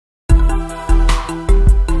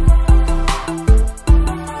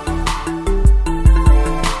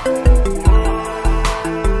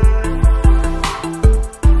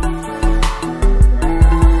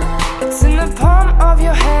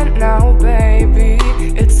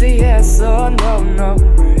no,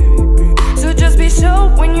 maybe. So just be sure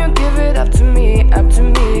when you give it up to me,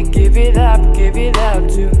 give it up to me.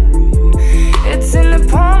 It's in the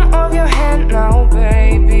palm of your hand now,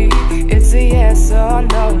 baby. It's a yes or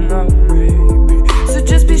no, no, maybe. So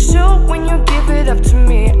just be sure when you give it up to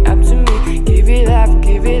me, give it up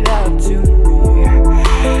to me.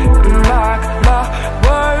 Mark my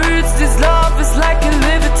words, this love is like a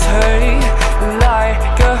liberty,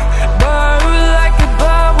 like a bird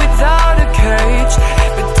without a cage,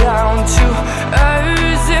 but down to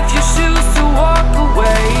earth if you choose to walk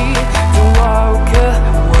away,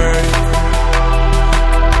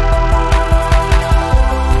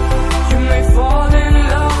 You may fall in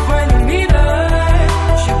love when you meet her.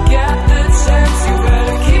 If you get the chance, you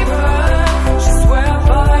better keep her. She swear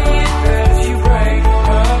by it, but if you break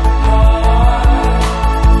her heart,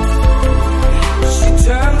 she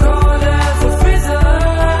turn cold as a freezer.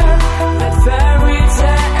 That fairy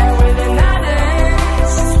tale with a night in.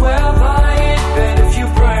 She swear by it, but if you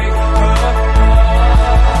break her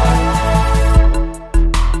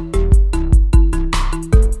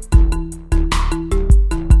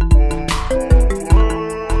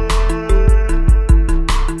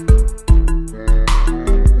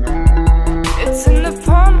It's in the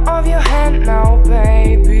palm of your hand now,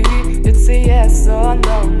 baby. It's a yes or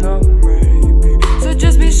no, no, maybe. So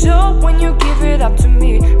just be sure when you give it up to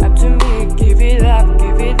me, give it up to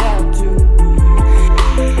me.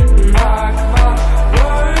 Mark my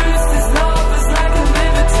words, this love is like a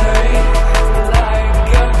liberty,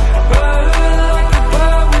 like a bird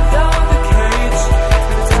without a cage,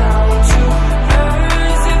 but down to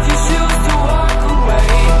earth if you choose to walk away,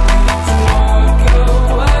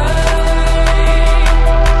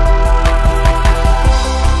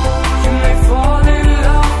 You may fall in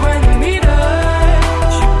love when you meet her.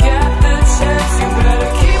 If you get the chance, you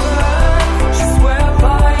better keep her. She swear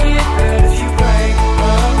by it, but if you break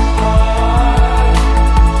her heart,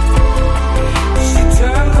 she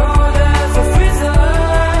turn cold as a freezer.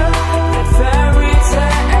 That fairy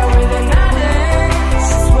tale with a night in.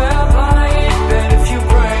 She swear by it, but if you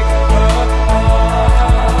break her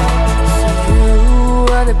heart. So you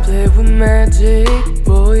wanna play with magic?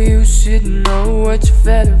 Boy, you should know what you're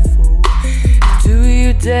better for. Do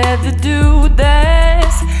you dare to do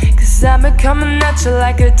this? Cause I'm coming at you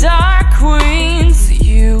like a dark queen. So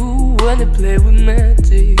you wanna play with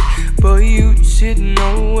magic? Boy, you should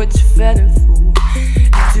know what you're better for.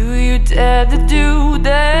 Do you dare to do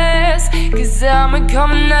this? Cause I'm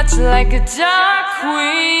coming at you like a dark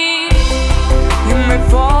queen. You may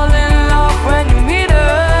fall in love when you meet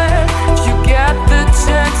her. If you get the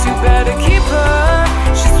chance, you better keep her.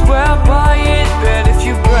 She swear by it, but if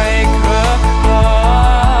you break her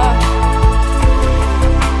heart,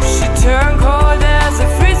 she turn cold as a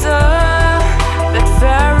freezer. That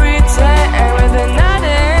fairy tale with a night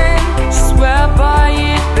in. She swear by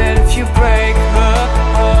it, but if you break her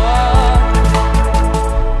heart,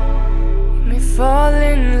 you may fall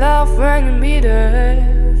in love when you meet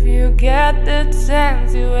her. If you get the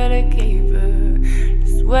chance, you better keep her.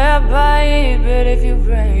 She swear by it, but if you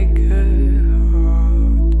break her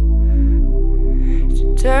heart, she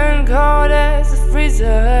turn cold as a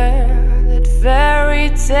freezer. That fairy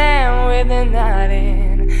tale with a night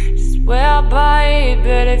in. She swear by it,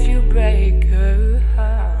 but if you break